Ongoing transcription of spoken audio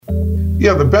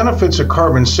Yeah, the benefits of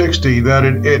carbon-60, that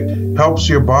it helps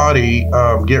your body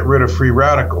get rid of free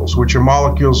radicals, which are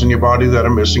molecules in your body that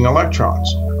are missing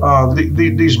electrons.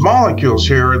 These molecules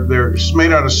here, they're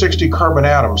made out of 60 carbon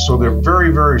atoms, so they're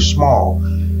very, very small.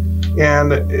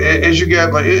 And as you get,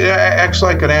 it acts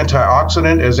like an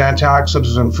antioxidant, as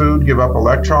antioxidants in food give up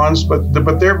electrons, but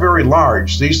they're very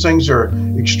large. These things are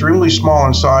extremely small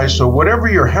in size, so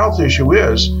whatever your health issue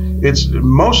is, it's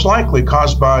most likely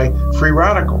caused by free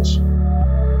radicals.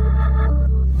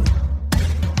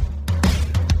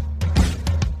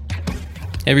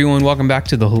 Hey everyone, welcome back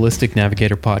to the Holistic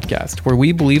Navigator podcast, where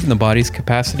we believe in the body's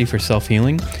capacity for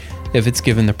self-healing if it's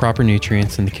given the proper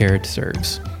nutrients and the care it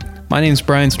deserves. My name is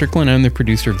Brian Strickland. I'm the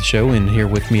producer of the show, and here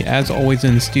with me, as always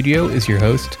in the studio, is your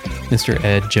host, Mr.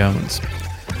 Ed Jones.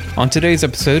 On today's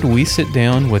episode, we sit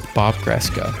down with Bob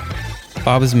Greska.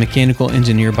 Bob is a mechanical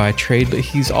engineer by trade, but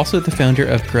he's also the founder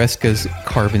of Greska's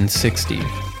Carbon-60.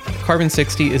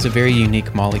 Carbon-60 is a very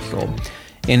unique molecule.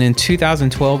 And in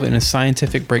 2012, in a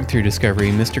scientific breakthrough discovery,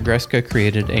 Mr. Greska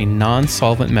created a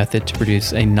non-solvent method to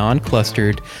produce a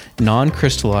non-clustered,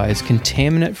 non-crystallized,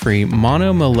 contaminant-free,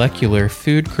 monomolecular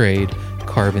food-grade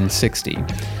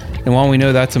carbon-60. And while we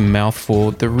know that's a mouthful,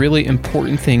 the really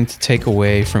important thing to take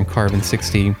away from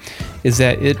carbon-60 is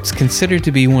that it's considered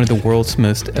to be one of the world's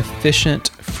most efficient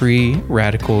free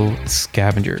radical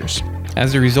scavengers.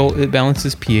 As a result, it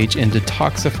balances pH and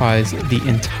detoxifies the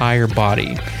entire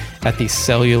body at the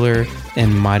cellular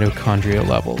and mitochondrial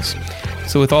levels.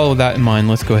 So with all of that in mind,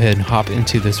 let's go ahead and hop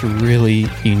into this really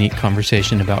unique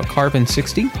conversation about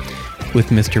carbon-60 with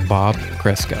Mr. Bob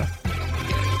Greska.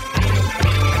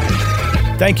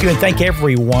 Thank you, and thank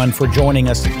everyone for joining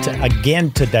us again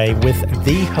today with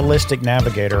The Holistic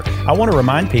Navigator. I want to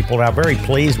remind people, and I'm very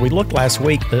pleased, we looked last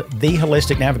week, The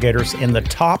Holistic Navigator's in the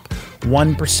top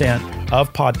 1%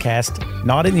 of podcasts,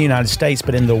 not in the United States,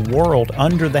 but in the world,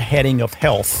 under the heading of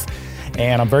health.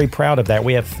 And I'm very proud of that.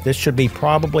 This should be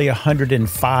probably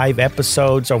 105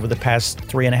 episodes over the past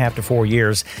 3.5 to 4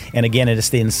 years. And again, it is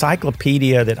the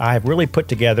encyclopedia that I have really put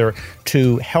together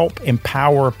to help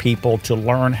empower people to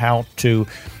learn how to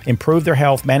improve their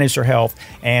health, manage their health,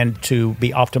 and to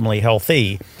be optimally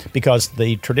healthy. Because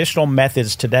the traditional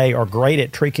methods today are great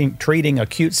at treating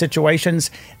acute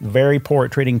situations, very poor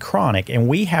at treating chronic. And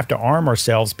we have to arm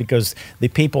ourselves because the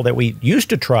people that we used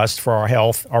to trust for our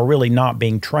health are really not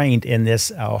being trained in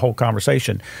this whole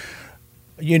conversation.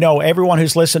 You know, everyone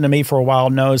who's listened to me for a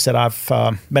while knows that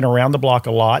I've been around the block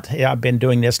a lot. I've been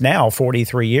doing this now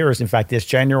 43 years. In fact, this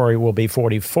January will be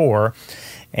 44.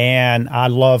 And I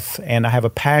love and I have a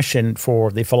passion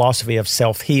for the philosophy of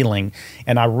self-healing.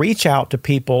 And I reach out to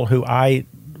people who I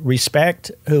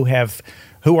respect, who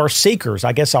are seekers.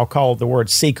 I guess I'll call the word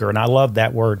seeker. And I love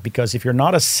that word because if you're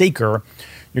not a seeker,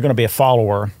 you're going to be a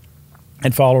follower.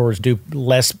 And followers do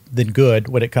less than good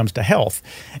when it comes to health.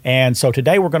 And so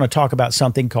today we're going to talk about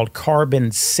something called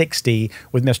Carbon-60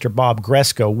 with Mr. Bob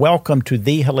Greska. Welcome to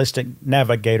The Holistic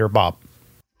Navigator, Bob.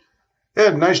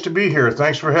 Ed, nice to be here.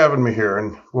 Thanks for having me here.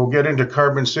 And we'll get into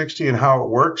carbon-60 and how it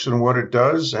works and what it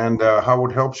does and how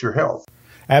it helps your health.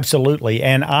 Absolutely.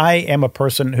 And I am a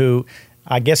person who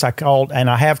I guess I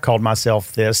have called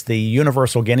myself this, the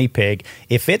universal guinea pig.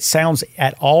 If it sounds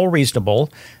at all reasonable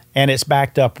and it's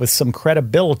backed up with some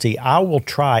credibility, I will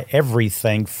try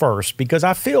everything first because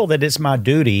I feel that it's my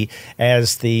duty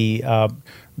as the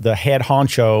head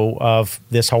honcho of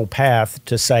this whole path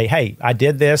to say, hey, I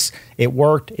did this, it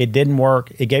worked, it didn't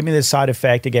work, it gave me this side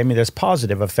effect, it gave me this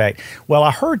positive effect. Well,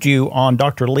 I heard you on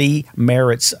Dr. Lee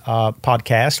Merritt's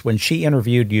podcast when she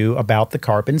interviewed you about the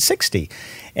Carbon-60.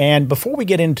 And before we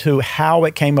get into how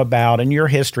it came about and your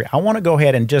history, I want to go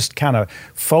ahead and just kind of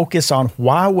focus on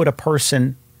why would a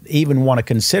person even want to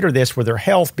consider this for their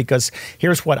health, because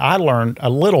here's what I learned a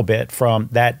little bit from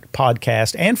that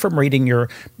podcast and from reading your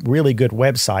really good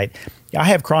website. I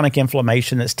have chronic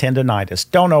inflammation that's tendonitis.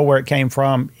 Don't know where it came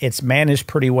from. It's managed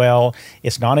pretty well.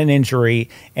 It's not an injury.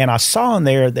 And I saw in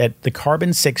there that the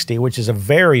Carbon-60, which is a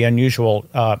very unusual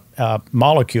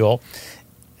molecule,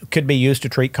 could be used to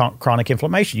treat chronic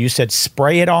inflammation. You said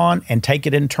spray it on and take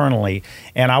it internally.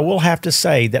 And I will have to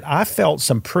say that I felt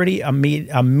some pretty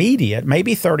immediate,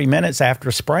 maybe 30 minutes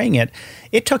after spraying it,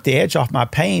 it took the edge off my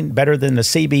pain better than the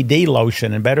CBD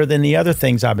lotion and better than the other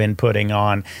things I've been putting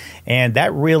on. And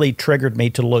that really triggered me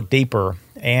to look deeper.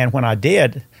 And when I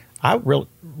did, I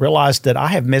realized that I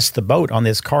have missed the boat on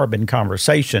this carbon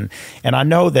conversation. And I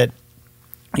know that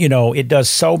It does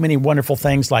so many wonderful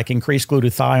things like increase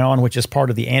glutathione, which is part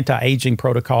of the anti-aging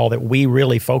protocol that we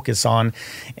really focus on.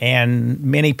 And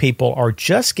many people are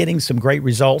just getting some great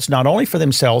results, not only for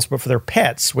themselves, but for their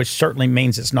pets, which certainly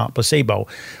means it's not placebo.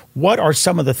 What are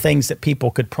some of the things that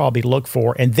people could probably look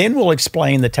for? And then we'll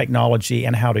explain the technology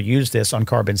and how to use this on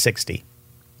Carbon 60.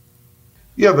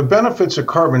 Yeah, the benefits of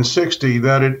Carbon 60,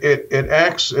 that it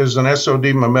acts as an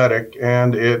SOD mimetic,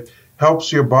 and it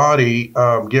helps your body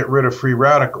get rid of free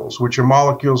radicals, which are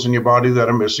molecules in your body that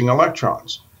are missing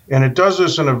electrons. And it does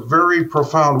this in a very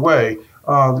profound way.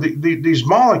 These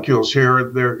molecules here,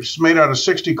 they're made out of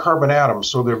 60 carbon atoms,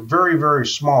 so they're very, very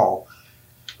small.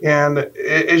 And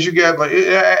as you get,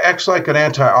 it acts like an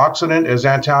antioxidant, as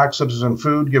antioxidants in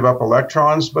food give up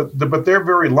electrons, but they're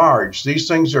very large. These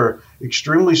things are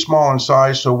extremely small in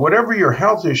size, so whatever your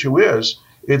health issue is,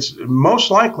 it's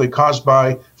most likely caused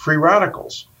by free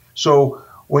radicals. So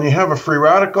when you have a free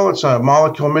radical, it's a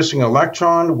molecule missing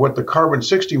electron. What the carbon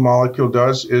 60 molecule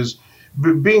does is,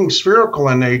 being spherical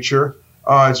in nature,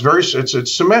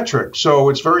 it's symmetric, so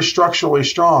it's very structurally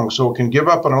strong, so it can give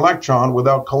up an electron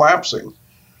without collapsing.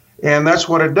 And that's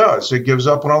what it does. It gives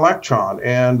up an electron,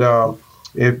 and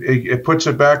it puts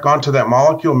it back onto that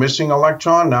molecule missing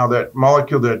electron. Now, that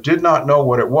molecule that did not know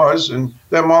what it was, and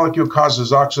that molecule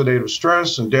causes oxidative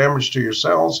stress and damage to your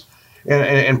cells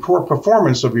and poor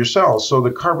performance of your cells. So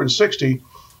the carbon 60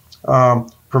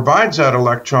 provides that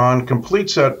electron,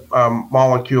 completes that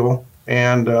molecule,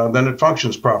 and then it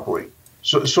functions properly.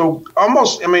 So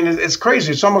almost, it's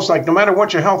crazy. It's almost like no matter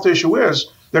what your health issue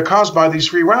is, they're caused by these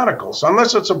free radicals,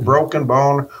 unless it's a broken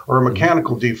bone or a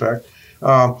mechanical defect.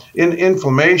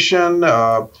 Inflammation,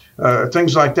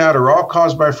 things like that are all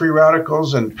caused by free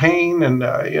radicals, and pain,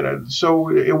 and so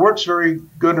it works very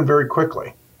good and very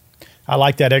quickly. I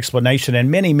like that explanation.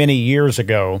 And many, many years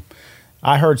ago,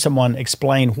 I heard someone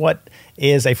explain what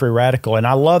is a free radical. And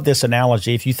I love this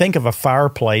analogy. If you think of a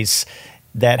fireplace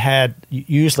that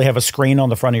usually have a screen on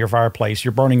the front of your fireplace.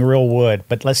 You're burning real wood,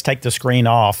 but let's take the screen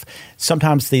off.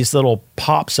 Sometimes these little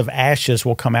pops of ashes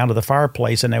will come out of the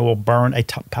fireplace and they will burn a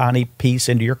tiny piece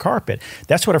into your carpet.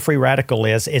 That's what a free radical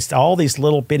is. It's all these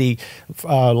little bitty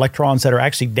electrons that are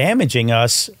actually damaging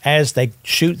us as they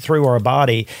shoot through our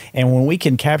body. And when we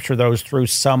can capture those through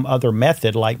some other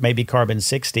method, like maybe carbon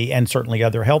 60 and certainly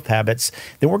other health habits,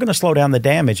 then we're going to slow down the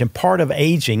damage. And part of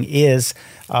aging is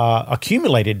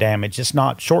accumulated damage. It's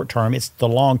not short-term. It's the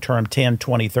long-term 10,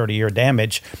 20, 30-year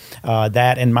damage,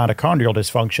 that and mitochondrial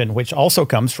dysfunction, which also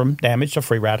comes from damage to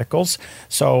free radicals.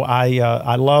 So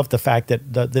I love the fact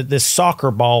that this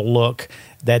soccer ball look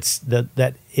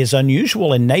that is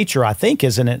unusual in nature, I think,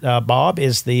 isn't it, Bob,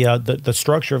 is the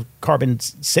structure of carbon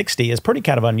 60 is pretty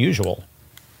kind of unusual.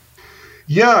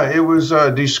 Yeah, it was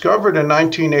discovered in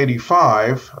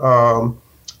 1985.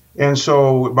 And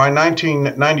so by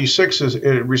 1996,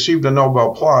 it received a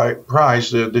Nobel Prize,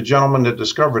 the gentleman that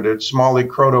discovered it, Smalley,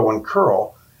 Kroto, and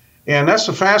Curl. And that's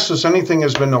the fastest anything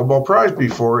has been Nobel Prize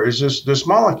before, is this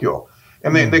molecule.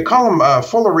 And they call them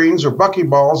fullerenes or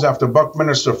buckyballs after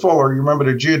Buckminster Fuller. You remember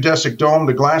the geodesic dome,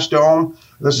 the glass dome?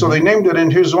 So they named it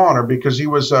in his honor because he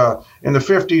was, in the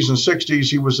 50s and 60s,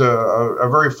 he was a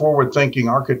very forward-thinking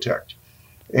architect.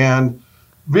 And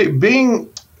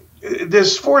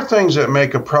there's four things that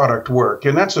make a product work,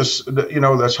 and that's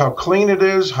that's how clean it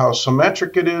is, how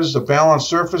symmetric it is, the balanced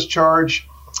surface charge,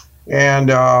 and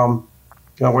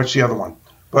what's the other one?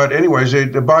 But anyways, the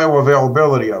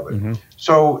bioavailability of it. Mm-hmm.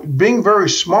 So being very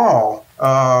small,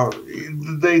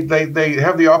 they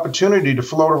have the opportunity to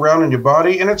float around in your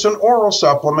body, and it's an oral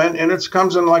supplement, and it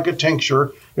comes in like a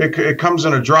tincture. It comes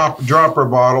in a dropper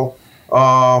bottle,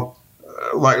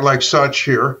 like such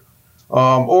here.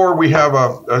 Or we have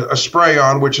a spray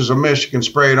on, which is a mist. You can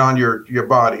spray it on your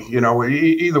body.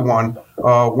 Either one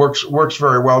works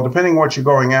very well, depending what you're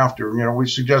going after. We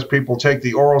suggest people take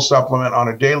the oral supplement on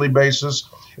a daily basis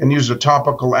and use a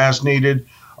topical as needed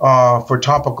for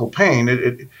topical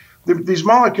pain. These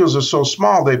molecules are so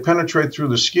small, they penetrate through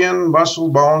the skin, muscle,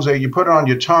 bones. You put it on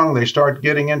your tongue, they start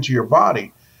getting into your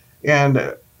body.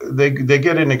 And they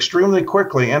get in extremely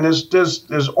quickly, and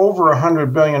there's over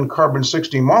 100 billion carbon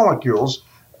 60 molecules,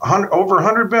 over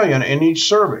 100 billion in each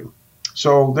serving.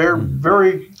 So they're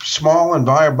very small and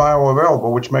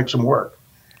bioavailable, which makes them work.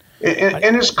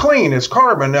 And it's clean. It's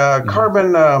carbon.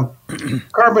 Carbon.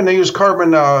 They use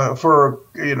carbon for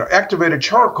activated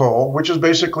charcoal, which is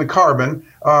basically carbon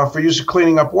for use of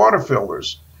cleaning up water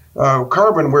filters.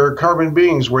 We're carbon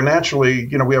beings. We're naturally,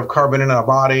 we have carbon in our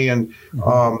body, and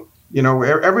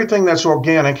everything that's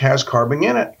organic has carbon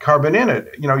in it.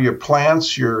 Your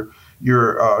plants, your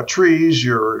trees,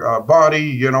 your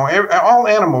body. All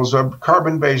animals are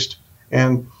carbon-based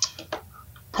And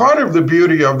part of the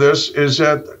beauty of this is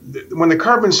that when the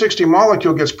carbon-60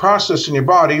 molecule gets processed in your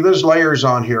body, there's layers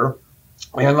on here,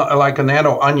 and like a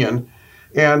nano onion.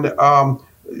 And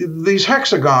these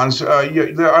hexagons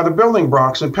they are the building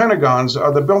blocks, and pentagons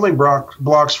are the building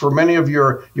blocks for many of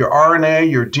your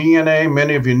RNA, your DNA,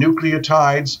 many of your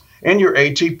nucleotides, and your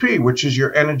ATP, which is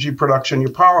your energy production,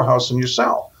 your powerhouse in your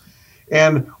cell.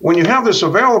 And when you have this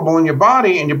available in your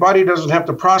body, and your body doesn't have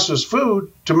to process food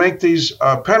to make these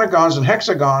pentagons and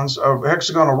hexagons of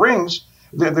hexagonal rings,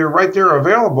 they're right there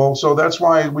available. So that's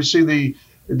why we see the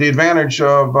advantage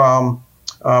of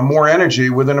more energy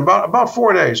within about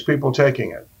 4 days, people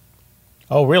taking it.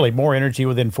 Oh, really? More energy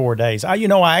within 4 days? I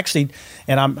know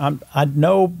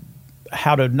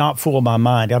how to not fool my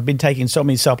mind. I've been taking so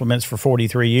many supplements for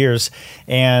 43 years,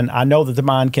 and I know that the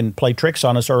mind can play tricks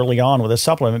on us early on with a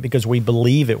supplement because we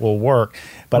believe it will work.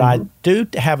 But I do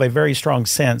have a very strong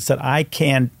sense that I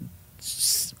can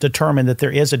determine that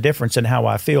there is a difference in how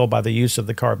I feel by the use of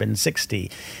the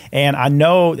carbon-60. And I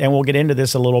know, and we'll get into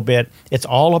this a little bit, it's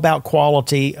all about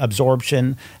quality,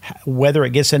 absorption, whether it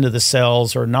gets into the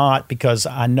cells or not, because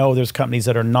I know there's companies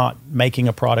that are not making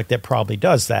a product that probably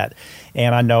does that.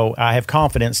 And I know I have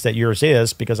confidence that yours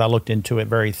is because I looked into it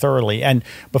very thoroughly. And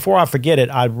before I forget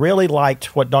it, I really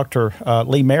liked what Dr.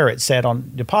 Lee Merritt said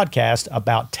on the podcast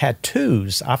about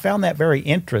tattoos. I found that very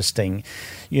interesting.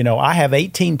 You know, I have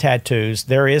 18 tattoos.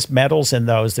 There is metals in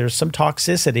those. There's some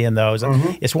toxicity in those.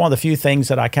 It's one of the few things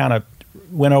that I kind of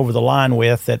went over the line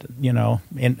with that, you know,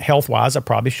 in health-wise, I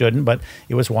probably shouldn't, but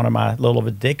it was one of my little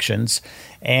addictions.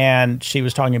 And she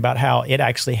was talking about how it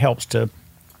actually helps to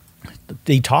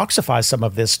detoxify some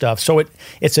of this stuff. So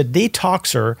it's a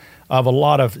detoxer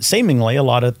of seemingly a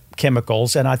lot of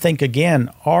chemicals. And I think, again,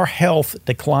 our health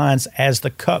declines as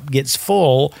the cup gets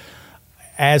full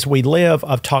as we live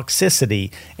of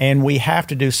toxicity, and we have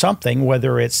to do something,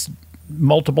 whether it's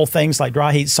multiple things like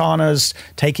dry heat saunas,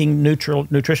 taking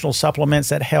nutritional supplements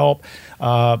that help,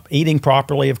 eating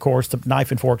properly. Of course, the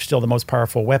knife and fork is still the most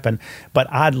powerful weapon.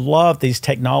 But I love these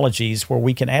technologies where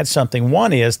we can add something.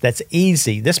 One is that's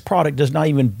easy. This product does not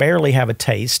even barely have a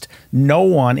taste. No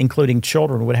one, including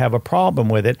children, would have a problem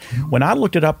with it. When I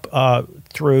looked it up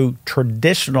through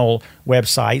traditional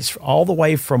websites, all the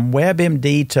way from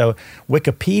WebMD to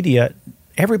Wikipedia,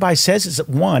 everybody says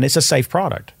it's a safe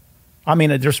product. I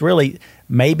mean, there's really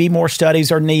maybe more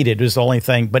studies are needed is the only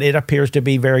thing, but it appears to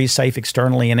be very safe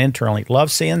externally and internally.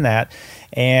 Love seeing that.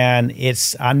 And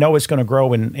I know it's going to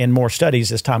grow in more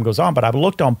studies as time goes on, but I've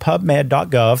looked on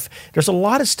PubMed.gov. There's a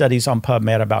lot of studies on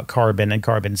PubMed about carbon and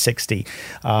carbon-60.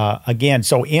 Again,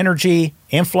 so energy,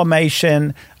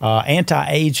 inflammation,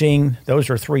 anti-aging, those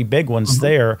are three big ones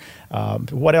there.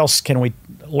 What else can we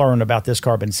learn about this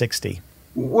carbon-60?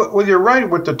 Well, you're right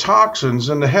with the toxins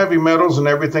and the heavy metals and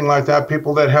everything like that.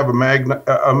 People that have a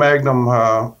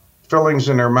magnum fillings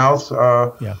in their mouth,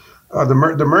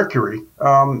 the mercury.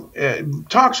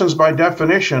 Toxins, by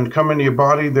definition, come into your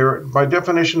body. They're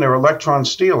electron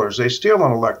stealers. They steal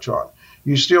an electron.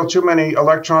 You steal too many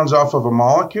electrons off of a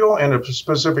molecule in a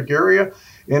specific area,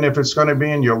 and if it's going to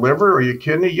be in your liver or your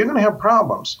kidney, you're going to have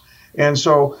problems. And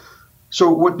so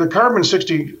with the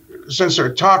carbon-60, since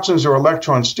they're toxins or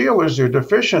electron stealers, they're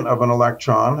deficient of an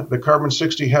electron. The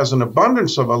carbon-60 has an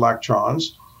abundance of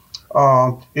electrons.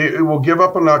 It will give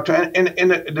up an electron.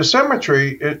 And the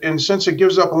symmetry, and since it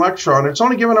gives up an electron, it's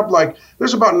only giving up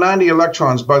there's about 90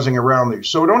 electrons buzzing around these.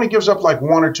 So it only gives up 1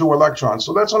 or 2 electrons.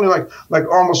 So that's only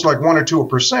almost 1 or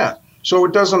 2%. So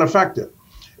it doesn't affect it.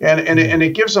 And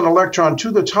it gives an electron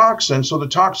to the toxin, so the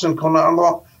toxin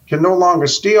can no longer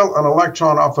steal an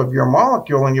electron off of your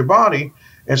molecule in your body.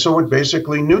 And so it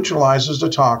basically neutralizes the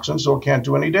toxin so it can't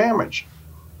do any damage.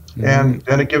 And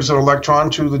then it gives an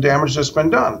electron to the damage that's been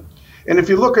done. And if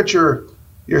you look at your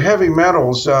heavy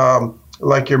metals,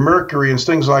 like your mercury and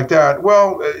things like that,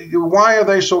 well, why are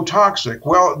they so toxic?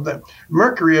 Well, the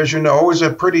mercury, as you know, is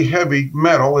a pretty heavy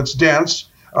metal. It's dense.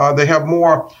 They have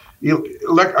more,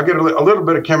 I'll get a little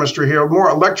bit of chemistry here, more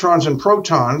electrons and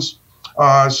protons.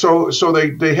 So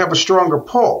they have a stronger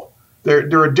pull.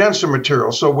 They're a denser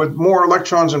material. So with more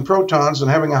electrons and protons and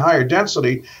having a higher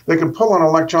density, they can pull an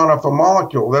electron off a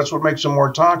molecule. That's what makes them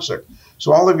more toxic.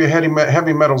 So all of your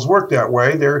heavy metals work that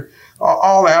way.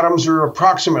 All atoms are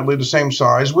approximately the same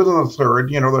size, within a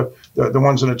third, the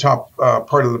ones in the top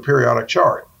part of the periodic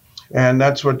chart. And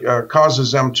that's what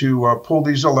causes them to pull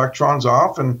these electrons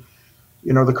off. And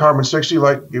the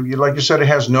carbon-60, like you said, it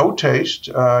has no taste.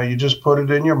 You just put it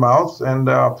in your mouth, and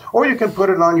or you can put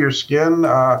it on your skin.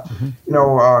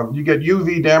 You get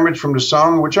UV damage from the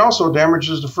sun, which also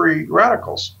damages the free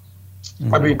radicals.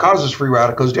 I mean, it causes free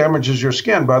radicals, damages your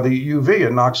skin by the UV,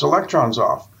 and knocks electrons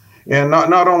off. And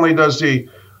not only does the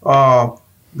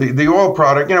oil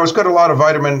product, it's got a lot of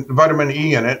vitamin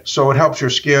E in it, so it helps your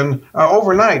skin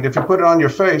overnight. If you put it on your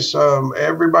face,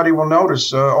 everybody will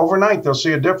notice overnight. They'll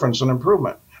see a difference, an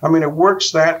improvement. I mean, it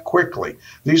works that quickly.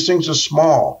 These things are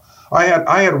small. I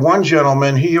had one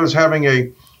gentleman. He was having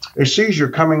a seizure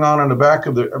coming on in the back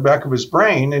of his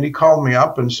brain, and he called me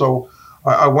up, and so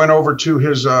I went over to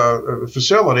his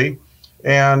facility,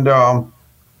 and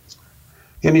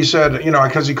he said,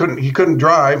 because he couldn't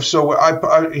drive, so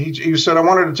he said, I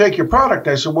wanted to take your product.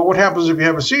 I said, well, what happens if you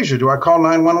have a seizure? Do I call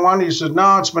 911? He said,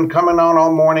 no, it's been coming on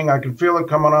all morning. I can feel it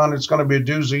coming on. It's going to be a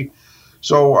doozy.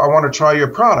 So I want to try your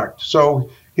product. So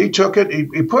he took it,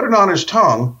 he put it on his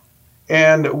tongue,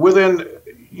 and within,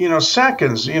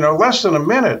 seconds, less than a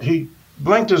minute, he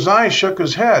blinked his eyes, shook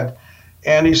his head,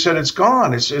 and he said, it's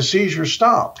gone. His seizure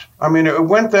stopped. I mean, it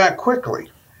went that quickly.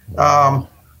 It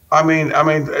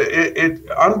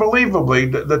unbelievably,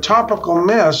 the topical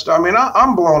mist,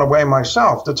 I'm blown away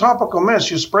myself. The topical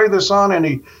mist, you spray this on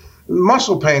any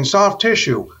muscle pain, soft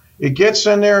tissue, it gets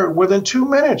in there within 2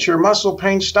 minutes, your muscle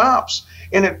pain stops.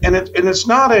 And it's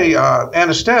not a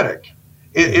anesthetic.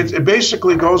 It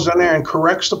basically goes in there and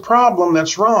corrects the problem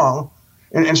that's wrong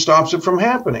and stops it from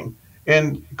happening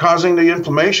and causing the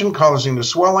inflammation, causing the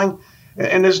swelling.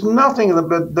 And there's nothing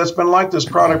that's been like this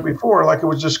product before. Like, it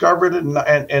was discovered in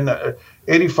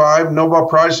 85, Nobel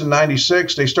Prize in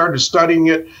 96. They started studying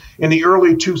it in the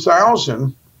early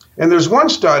 2000s. And there's one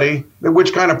study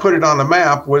which kind of put it on the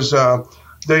map was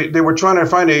they were trying to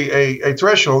find a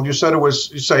threshold. You said it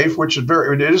was safe, which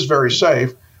it is very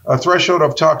safe, a threshold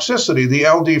of toxicity, the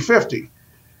LD50,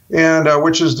 and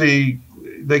which is they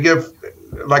give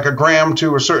like a gram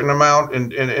to a certain amount,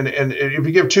 and if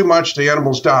you give too much, the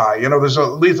animals die. There's a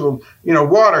lethal,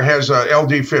 water has a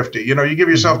LD50. You give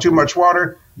yourself too much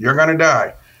water, you're going to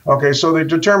die. Okay, so they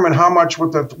determined how much where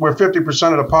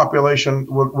 50% of the population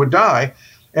would die,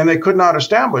 and they could not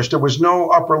establish. There was no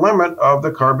upper limit of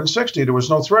the carbon-60. There was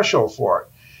no threshold for it.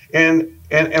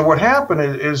 And what happened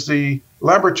is the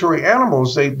laboratory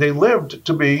animals, they lived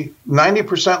to be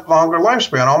 90% longer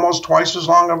lifespan, almost twice as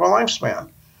long of a lifespan.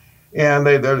 And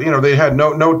they had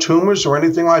no tumors or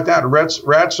anything like that.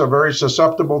 Rats are very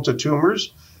susceptible to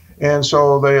tumors, and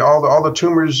so all the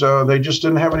tumors, they just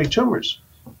didn't have any tumors.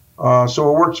 So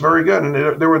it works very good. And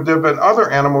there have been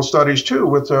other animal studies too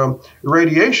with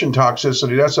radiation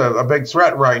toxicity. That's a big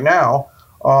threat right now.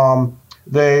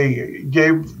 They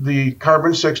gave the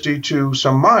carbon-60 to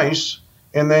some mice,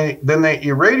 and then they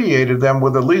irradiated them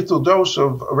with a lethal dose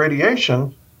of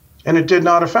radiation, and it did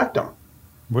not affect them.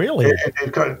 Really?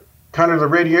 It kind of the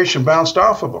radiation bounced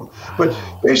off of them. But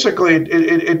basically,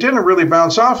 it didn't really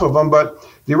bounce off of them, but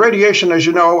the radiation, as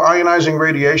you know, ionizing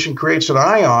radiation creates an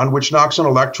ion, which knocks an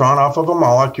electron off of a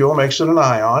molecule, makes it an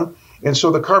ion. And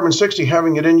so the carbon-60,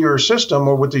 having it in your system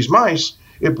or with these mice,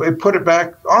 it put it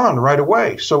back on right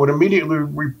away. So it immediately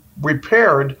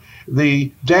repaired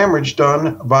the damage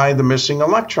done by the missing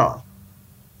electron.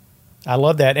 I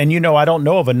love that. And I don't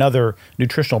know of another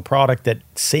nutritional product that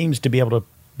seems to be able to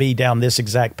be down this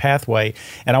exact pathway.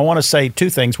 And I want to say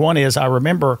two things. One is, I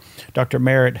remember Dr.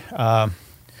 Merritt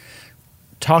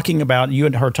talking about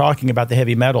the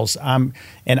heavy metals. And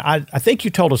I think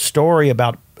you told a story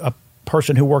about a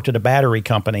person who worked at a battery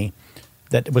company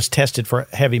that was tested for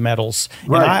heavy metals.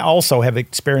 Right. And I also have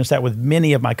experienced that with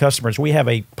many of my customers. We have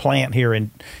a plant here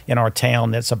in our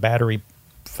town that's a battery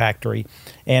factory.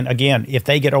 And again, if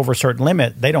they get over a certain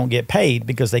limit, they don't get paid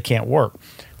because they can't work.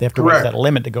 They have to reach that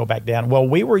limit to go back down. Well,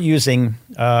 we were using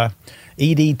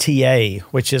EDTA,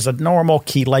 which is a normal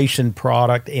chelation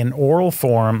product in oral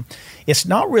form. It's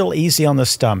not real easy on the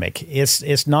stomach.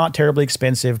 It's not terribly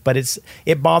expensive, but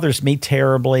it bothers me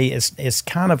terribly. It's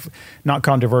kind of not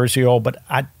controversial, but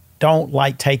I don't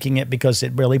like taking it because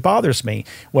it really bothers me.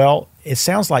 Well, it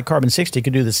sounds like carbon-60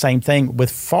 could do the same thing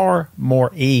with far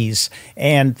more ease.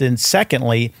 And then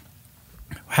secondly,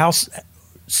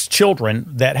 children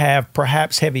that have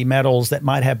perhaps heavy metals that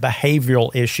might have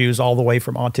behavioral issues all the way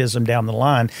from autism down the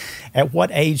line, at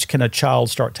what age can a child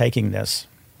start taking this?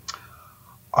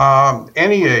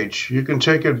 Any age. You can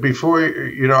take it before,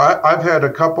 I've had a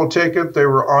couple take it. They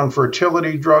were on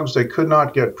fertility drugs. They could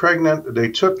not get pregnant. They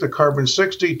took the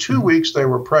carbon-60. 2 weeks, they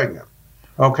were pregnant.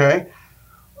 Okay.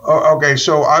 Okay.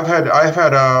 So I've had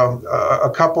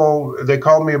a couple, they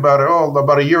called me about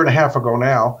a year and a half ago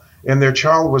now, and their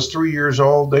child was 3 years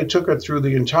old. They took it through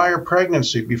the entire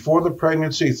pregnancy, before the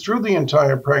pregnancy, through the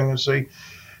entire pregnancy.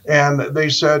 And they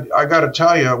said, I got to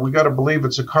tell you, we got to believe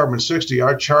it's a carbon 60.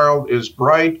 Our child is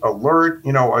bright, alert,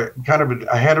 kind of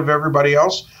ahead of everybody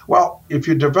else. Well, if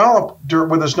you develop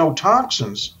where there's no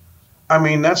toxins, I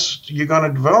mean, you're going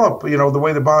to develop, the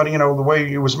way the body, the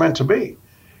way it was meant to be.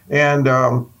 And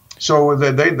so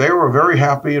they were very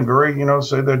happy and very,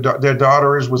 so their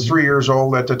daughter was 3 years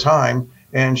old at the time.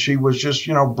 And she was just,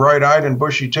 bright-eyed and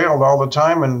bushy-tailed all the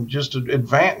time, and just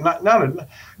advanced,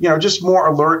 just more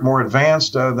alert, more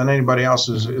advanced than anybody else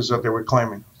is that they were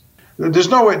claiming. There's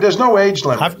no age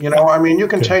limit. You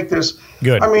can take this.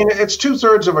 Good. I mean, it's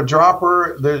 2/3 of a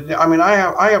dropper.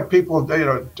 I have people,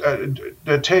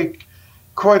 that take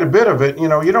quite a bit of it. You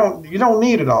don't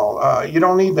need it all. You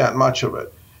don't need that much of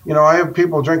it. I have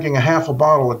people drinking a half a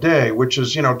bottle a day, which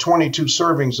is 22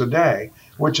 servings a day,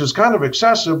 which is kind of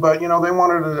excessive, but they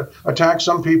wanted to attack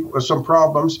some people, some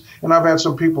problems, and I've had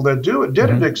some people that did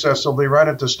it excessively right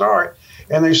at the start,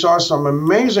 and they saw some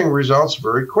amazing results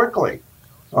very quickly.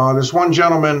 This one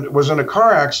gentleman was in a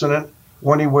car accident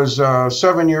when he was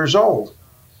 7 years old,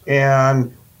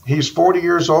 and he's 40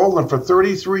 years old, and for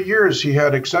 33 years he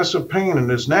had excessive pain in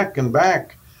his neck and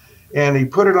back, and he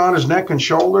put it on his neck and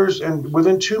shoulders, and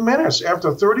within 2 minutes,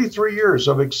 after 33 years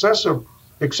of excessive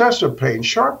pain,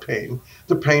 sharp pain,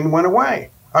 the pain went away.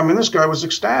 I mean, this guy was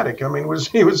ecstatic. I mean,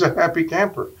 he was a happy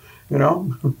camper,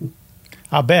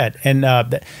 I'll bet. And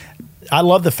I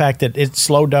love the fact that it's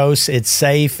slow dose, it's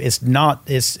safe, it's not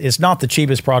the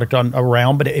cheapest product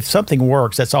around, but if something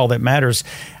works, that's all that matters.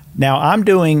 Now, I'm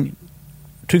doing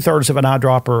 2/3 of an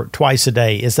eyedropper twice a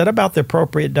day. Is that about the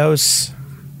appropriate dose?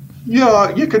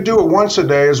 Yeah, you could do it once a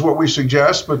day is what we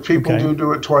suggest, but people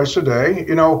do it twice a day.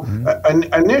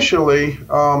 Initially,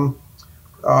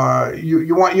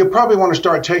 you probably want to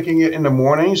start taking it in the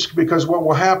mornings, because what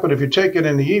will happen if you take it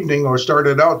in the evening or start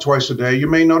it out twice a day, you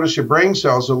may notice your brain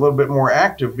cells are a little bit more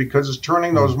active because it's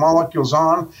turning those molecules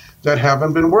on that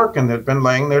haven't been working, that have been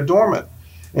laying there dormant.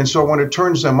 And so when it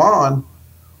turns them on,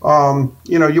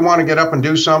 you want to get up and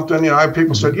do something. I have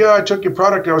people said, I took your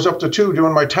product. I was up to 2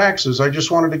 doing my taxes. I just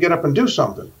wanted to get up and do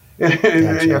something.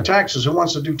 And taxes. Who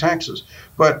wants to do taxes?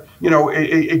 But,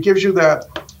 it gives you that.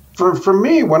 For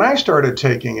me, when I started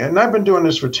taking it, and I've been doing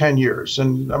this for 10 years,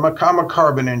 and I'm a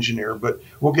carbon engineer, but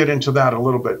we'll get into that a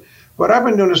little bit. But I've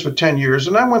been doing this for 10 years,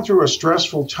 and I went through a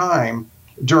stressful time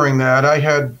during that. I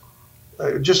had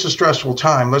just a stressful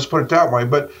time, let's put it that way.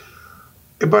 But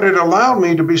it allowed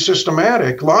me to be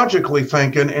systematic, logically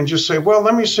thinking, and just say, well,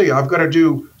 let me see. I've got to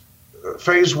do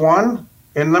phase 1,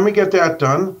 and let me get that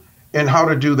done, and how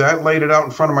to do that, laid it out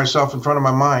in front of myself, in front of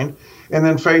my mind. And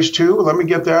then phase 2, let me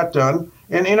get that done.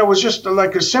 And, it was just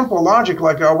like a simple logic,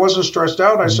 like I wasn't stressed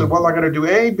out. I said, well, I got to do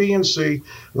A, B, and C.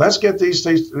 Let's get these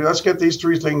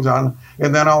 3 things done,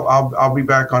 and then I'll be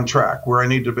back on track where I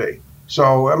need to be.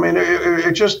 So, I mean,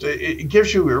 it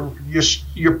gives you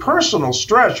your personal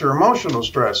stress, your emotional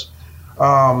stress.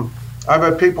 I've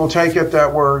had people take it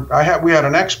we had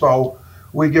an expo.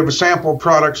 We give a sample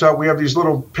products out. We have these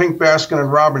little pink Baskin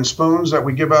and Robbins spoons that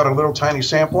we give out a little tiny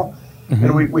sample.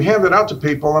 And we hand it out to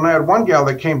people. And I had one gal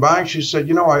that came by, and she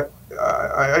said,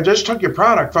 I just took your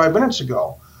product 5 minutes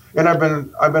ago. And I've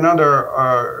been under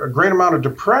a great amount of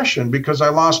depression because I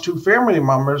lost 2 family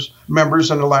members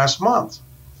in the last month.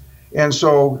 And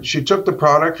so she took the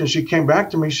product and she came back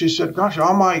to me. She said, gosh,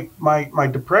 all my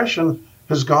depression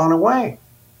has gone away.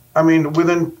 I mean,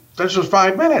 this was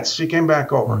 5 minutes, she came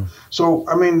back over. So,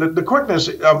 I mean, the quickness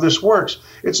of this works.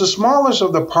 It's the smallness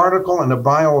of the particle and the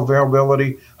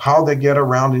bioavailability, how they get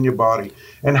around in your body,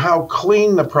 and how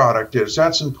clean the product is.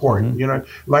 That's important.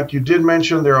 Like you did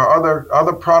mention, there are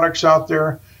other products out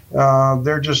there.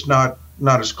 They're just not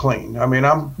as clean. I mean,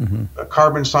 I'm a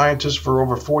carbon scientist for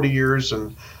over 40 years,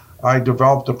 and I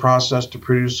developed a process to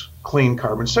produce clean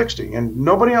carbon 60, and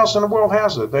nobody else in the world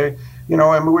has it.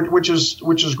 Which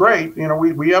is great.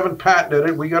 We haven't patented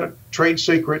it. We got a trade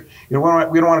secret. We don't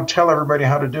want to tell everybody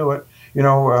how to do it. We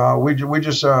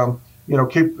just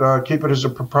keep it as a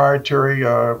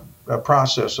proprietary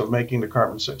process of making the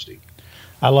carbon 60.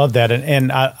 I love that,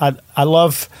 and I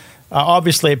love.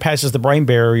 Obviously, it passes the brain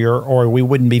barrier, or we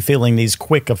wouldn't be feeling these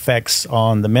quick effects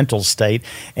on the mental state.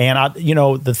 And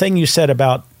the thing you said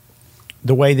about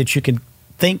the way that you can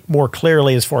think more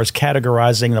clearly as far as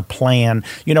categorizing the plan.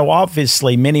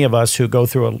 Obviously, many of us who go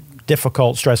through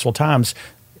difficult, stressful times,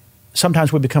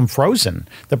 sometimes we become frozen.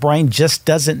 The brain just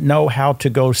doesn't know how to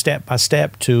go step by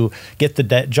step to get the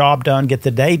job done, get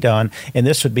the day done, and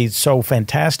this would be so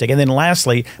fantastic. And then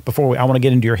lastly, I want to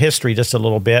get into your history just a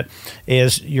little bit,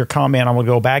 is your comment I want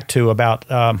to go back to about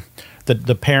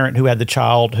the parent who had the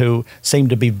child who seemed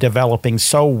to be developing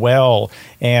so well.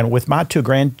 And with my 2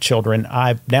 grandchildren,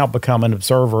 I've now become an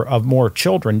observer of more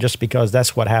children just because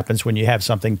that's what happens when you have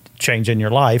something change in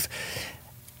your life.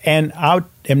 And I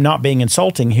am not being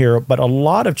insulting here, but a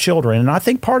lot of children, and I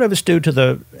think part of it's due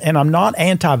to and I'm not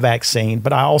anti-vaccine,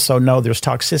 but I also know there's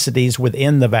toxicities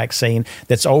within the vaccine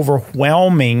that's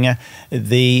overwhelming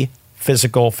the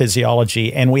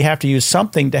physiology, and we have to use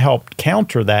something to help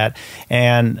counter that.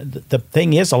 And the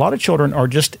thing is, a lot of children are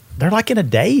they're like in a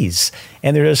daze,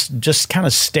 and they're just kind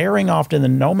of staring off in the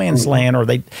no man's land, or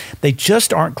they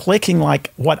just aren't clicking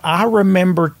like what I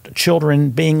remember children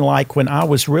being like when I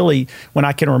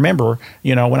can remember,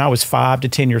 when I was 5 to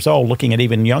 10 years old, looking at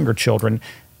even younger children.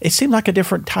 It seemed like a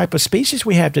different type of species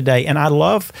we have today. And I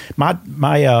love my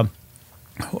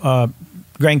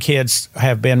grandkids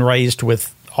have been raised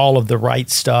with all of the right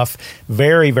stuff,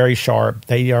 very, very sharp.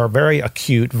 They are very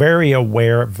acute, very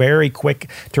aware, very quick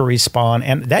to respond.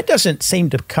 And that doesn't seem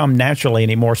to come naturally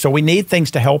anymore. So we need things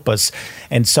to help us.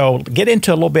 And so get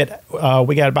into a little bit,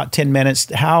 we got about 10 minutes,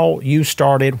 how you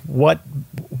started, what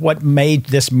made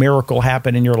this miracle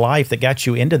happen in your life that got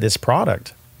you into this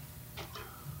product?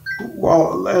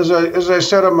 Well, as I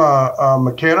said, I'm a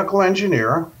mechanical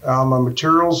engineer. I'm a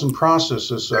materials and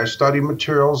processes. I study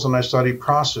materials and I study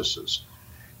processes.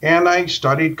 And I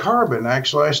studied carbon.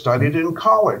 Actually, I studied it in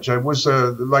college. I was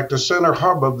like the center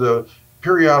hub of the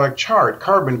periodic chart,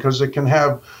 carbon, because it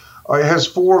has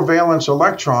 4 valence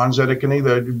electrons that it can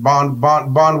either bond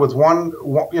with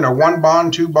one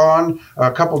bond, 2 bond,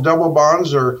 a couple double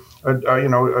bonds, or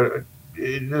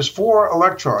there's 4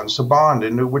 electrons to bond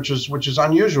in, which is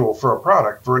unusual for a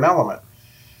product, for an element.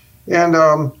 And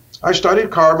I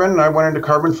studied carbon. I went into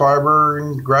carbon fiber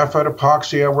and graphite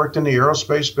epoxy. I worked in the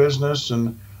aerospace business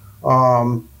and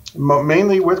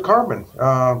mainly with carbon.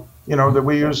 That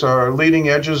we use our leading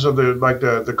edges of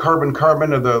the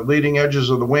carbon of the leading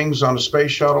edges of the wings on a space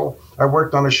shuttle. I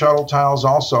worked on the shuttle tiles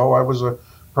also. I was a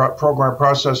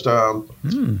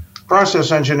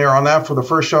process engineer on that for the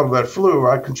first shuttle that flew.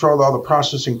 I controlled all the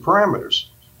processing parameters,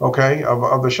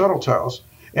 of the shuttle tiles.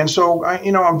 And so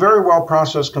I'm very well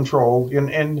process controlled,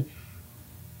 and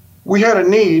we had a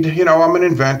need. I'm an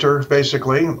inventor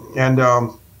basically, and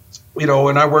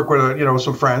and I work with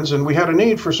some friends, and we had a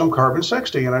need for some carbon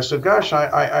 60. And I said, gosh,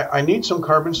 I need some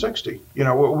carbon 60.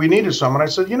 We needed some, and I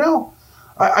said,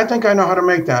 I think I know how to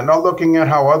make that. Not looking at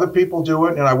how other people do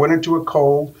it, and I went into it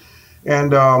cold.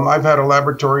 And I've had a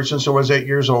laboratory since I was 8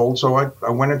 years old, so I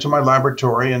went into my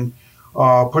laboratory and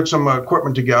put some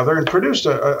equipment together and produced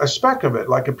a speck of it,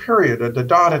 like a period, the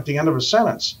dot at the end of a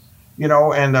sentence,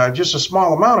 and just a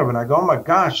small amount of it. I go, oh my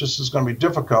gosh, this is going to be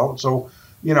difficult. So,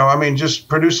 just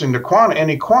producing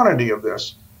any quantity of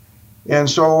this. And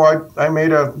so I made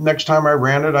next time I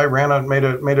ran it, made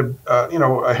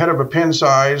a head of a pin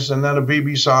size, and then a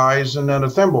BB size, and then a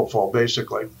thimbleful,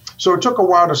 basically. So it took a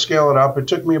while to scale it up. It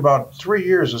took me about 3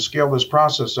 years to scale this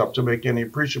process up to make any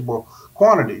appreciable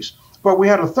quantities. But we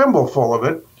had a thimbleful of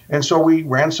it, and so we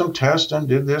ran some tests and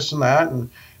did this and that, and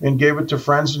gave it to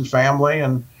friends and family.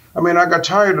 And I got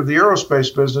tired of the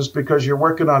aerospace business because you're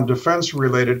working on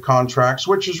defense-related contracts,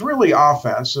 which is really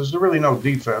offense. There's really no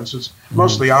defense. It's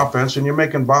mostly offense, and you're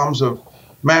making bombs of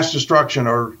mass destruction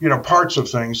or, parts of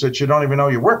things that you don't even know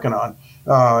you're working on,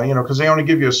 because they only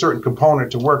give you a certain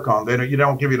component to work on. You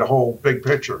don't give you the whole big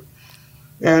picture.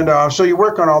 And so you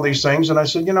work on all these things. And I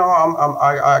said,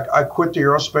 I quit the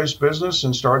aerospace business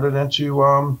and started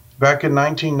back in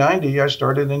 1990, I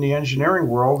started in the engineering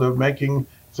world of making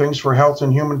things for health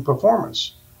and human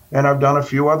performance. And I've done a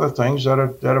few other things that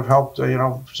have helped,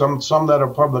 some that are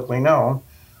publicly known.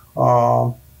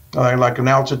 Like an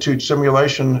altitude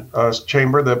simulation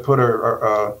chamber that put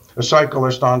a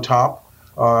cyclist on top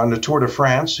in the Tour de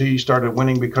France. He started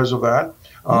winning because of that.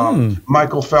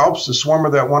 Michael Phelps, the swimmer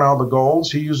that won all the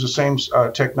golds, he used the same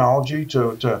technology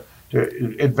to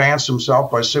advance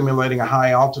himself by simulating a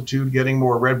high altitude, getting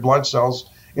more red blood cells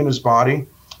in his body.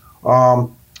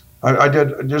 I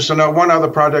did just one other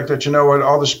project that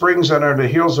all the springs that are the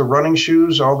heels of running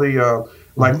shoes, all the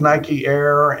like Nike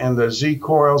Air and the Z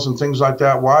coils and things like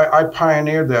that. Why I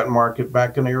pioneered that market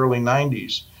back in the early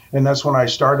 90s, and that's when I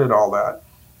started all that.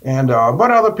 And but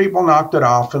other people knocked it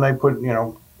off, and they put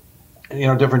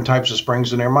different types of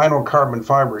springs in there. Mine were carbon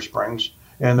fiber springs,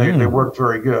 and they worked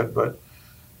very good. But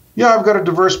yeah, I've got a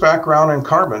diverse background in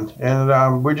carbon,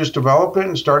 and we just developed it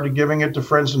and started giving it to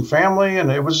friends and family. And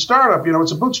it was a startup.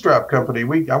 It's a bootstrap company.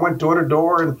 I went door to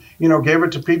door and gave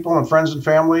it to people and friends and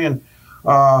family. And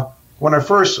when I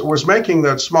first was making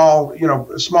that small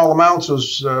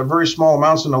amounts, very small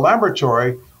amounts in the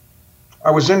laboratory,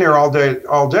 I was in there all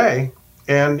day,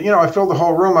 And, I filled the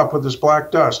whole room up with this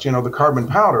black dust, the carbon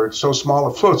powder. It's so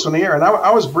small it floats in the air. And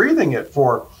I was breathing it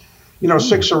for,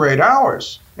 6 or 8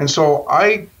 hours. And so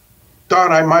I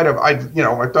thought I might have, I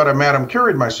thought I Madame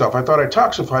Curie'd myself. I thought I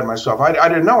toxified myself. I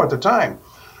didn't know at the time.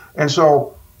 And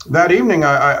so that evening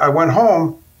I went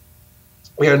home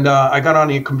and I got on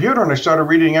the computer and I started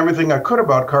reading everything I could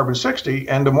about carbon-60.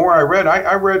 And the more I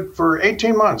read for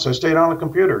 18 months. I stayed on the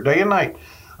computer day and night.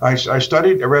 I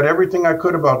studied, I read everything I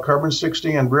could about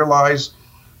carbon-60 and realized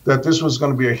that this was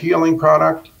going to be a healing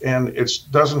product, and it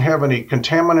doesn't have any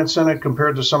contaminants in it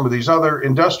compared to some of these other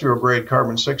industrial-grade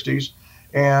carbon-60s.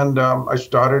 And I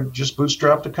started, just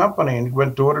bootstrapped the company and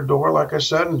went door to door, like I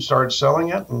said, and started selling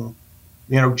it, and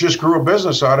just grew a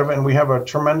business out of it. And we have a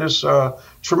tremendous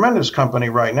company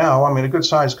right now. I mean, a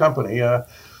good-sized company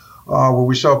where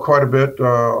we sell quite a bit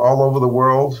all over the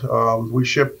world. We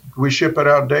ship it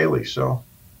out daily, so.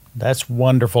 That's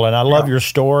wonderful. And I love your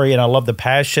story, and I love the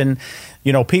passion.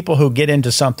 People who get into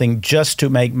something just to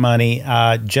make money,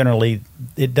 generally,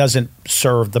 it doesn't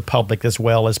serve the public as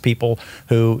well as people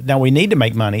who, now we need to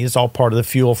make money. It's all part of the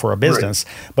fuel for a business.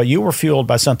 Right. But you were fueled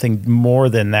by something more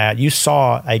than that. You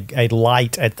saw a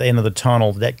light at the end of the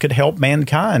tunnel that could help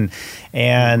mankind.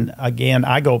 And again,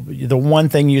 the one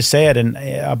thing you said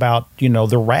about,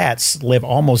 the rats live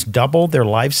almost double their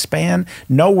lifespan.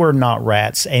 No, we're not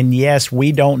rats. And yes,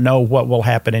 we don't know what will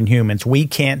happen in humans. We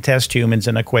can't test humans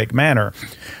in a quick manner.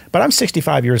 But I'm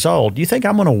 65 years old. Do you think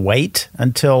I'm going to wait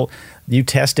until you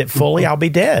test it fully? I'll be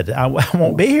dead. I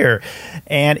won't be here.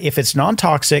 And if it's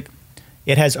non-toxic,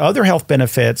 it has other health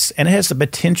benefits, and it has the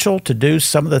potential to do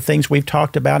some of the things we've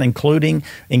talked about, including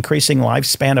increasing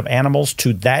lifespan of animals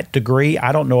to that degree.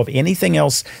 I don't know of anything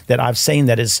else that I've seen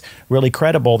that is really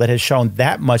credible that has shown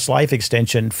that much life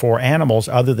extension for animals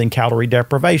other than calorie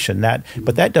deprivation.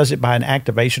 But that does it by an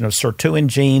activation of sirtuin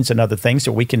genes and other things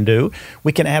that we can do.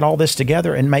 We can add all this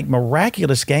together and make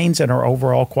miraculous gains in our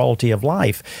overall quality of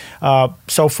life.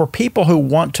 So for people who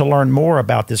want to learn more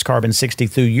about this carbon-60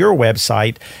 through your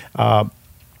website,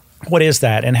 what is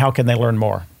that, and how can they learn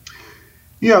more?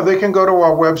 Yeah, they can go to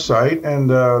our website, and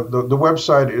the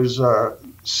website is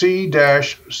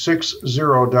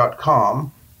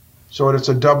C-60.com. So it's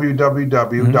a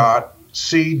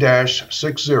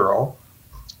www.c-60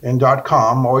 and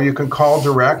 .com, or you can call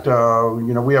direct.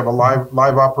 We have a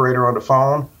live operator on the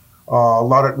phone.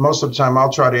 Most of the time,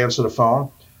 I'll try to answer the phone,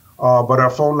 but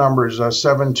our phone number is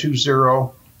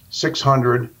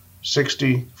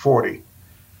 720-600-6040.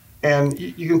 And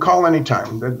you can call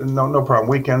anytime. No problem.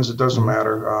 Weekends, it doesn't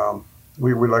matter.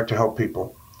 We like to help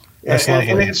people. That's lovely.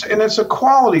 And it's a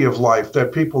quality of life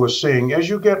that people are seeing. As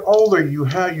you get older,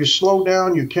 you slow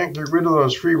down. You can't get rid of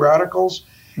those free radicals.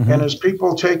 Mm-hmm. And as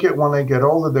people take it when they get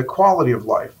older, the quality of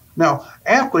life. Now,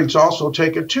 athletes also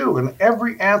take it too. And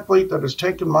every athlete that has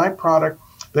taken my product,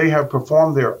 they have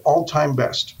performed their all-time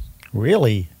best.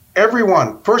 Really?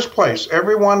 Everyone, first place.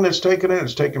 Everyone that's taken it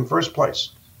has taken first place.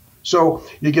 So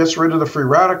it gets rid of the free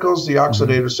radicals, the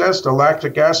oxidative stress, the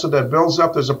lactic acid that builds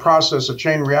up. There's a process, a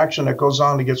chain reaction that goes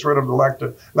on to get rid of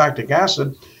the lactic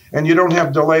acid. And you don't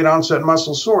have delayed onset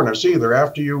muscle soreness either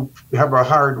after you have a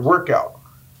hard workout.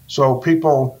 So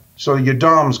your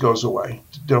DOMS goes away,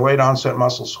 delayed onset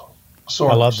muscle soreness.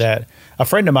 I love that. A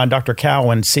friend of mine, Dr.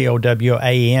 Cowan,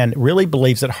 Cowan, really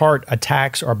believes that heart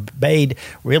attacks are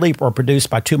produced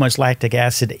by too much lactic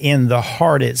acid in the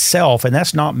heart itself, and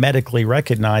that's not medically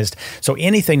recognized. So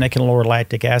anything that can lower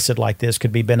lactic acid like this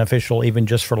could be beneficial even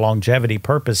just for longevity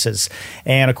purposes.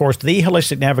 And of course, the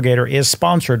Holistic Navigator is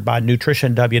sponsored by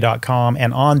NutritionW.com,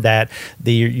 and on that,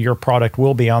 your product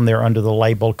will be on there under the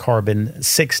label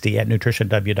Carbon-60 at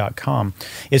NutritionW.com.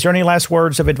 Is there any last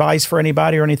words of advice for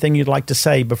anybody or anything you'd like to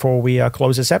say before we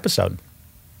close this episode?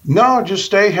 No, just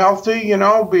stay healthy,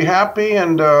 be happy,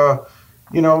 and, try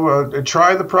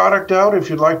the product out. If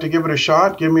you'd like to give it a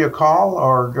shot, give me a call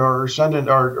or send it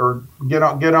or get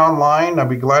online. I'd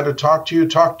be glad to talk to you,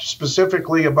 talk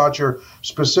specifically about your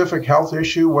specific health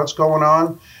issue, what's going on.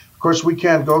 Of course, we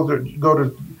can't go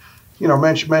to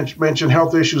mention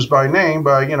health issues by name,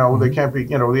 but, they can't be,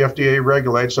 the FDA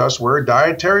regulates us. We're a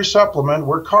dietary supplement.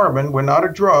 We're carbon. We're not a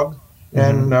drug.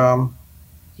 Mm-hmm. And,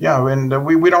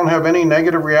 we don't have any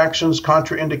negative reactions,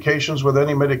 contraindications with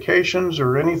any medications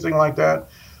or anything like that.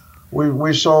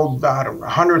 We sold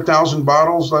 100,000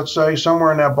 bottles, let's say,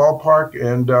 somewhere in that ballpark.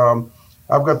 And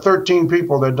I've got 13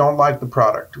 people that don't like the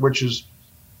product, which is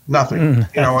nothing,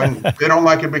 and they don't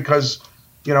like it because,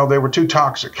 they were too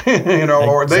toxic,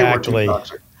 or they were too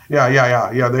toxic.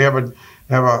 Yeah. They have a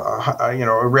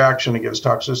reaction against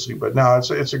toxicity. But no,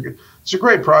 it's a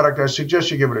great product. I suggest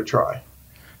you give it a try.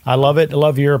 I love it. I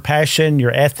love your passion,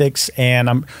 your ethics,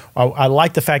 and I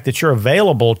like the fact that you're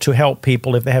available to help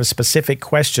people if they have specific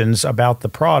questions about the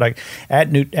product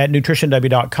at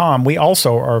nutritionw.com. We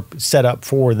also are set up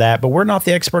for that, but we're not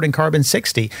the expert in carbon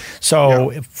 60.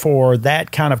 So for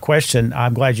that kind of question,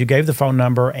 I'm glad you gave the phone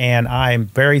number, and I'm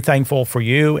very thankful for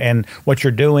you and what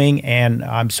you're doing, and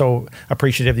I'm so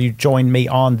appreciative that you joined me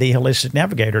on The Holistic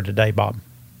Navigator today, Bob.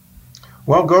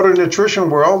 Well, go to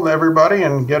Nutrition World, everybody,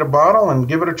 and get a bottle and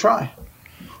give it a try.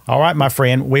 All right, my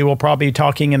friend. We will probably be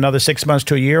talking another 6 months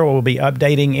to a year. We'll be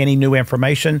updating any new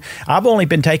information. I've only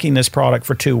been taking this product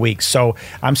for 2 weeks, so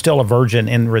I'm still a virgin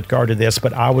in regard to this,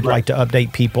 but I would like to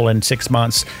update people in 6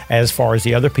 months as far as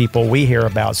the other people we hear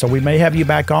about. So we may have you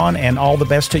back on, and all the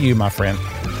best to you, my friend.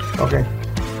 Okay.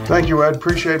 Thank you, Ed.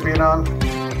 Appreciate being on.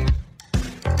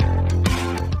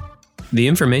 The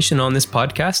information on this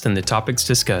podcast and the topics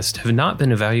discussed have not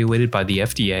been evaluated by the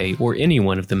FDA or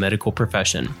anyone of the medical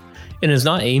profession, and is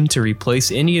not aimed to replace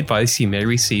any advice you may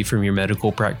receive from your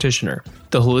medical practitioner.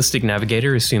 The Holistic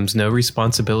Navigator assumes no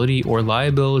responsibility or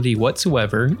liability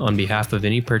whatsoever on behalf of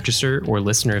any purchaser or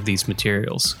listener of these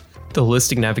materials. The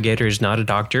Holistic Navigator is not a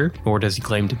doctor, nor does he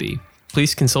claim to be.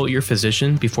 Please consult your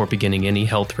physician before beginning any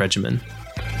health regimen.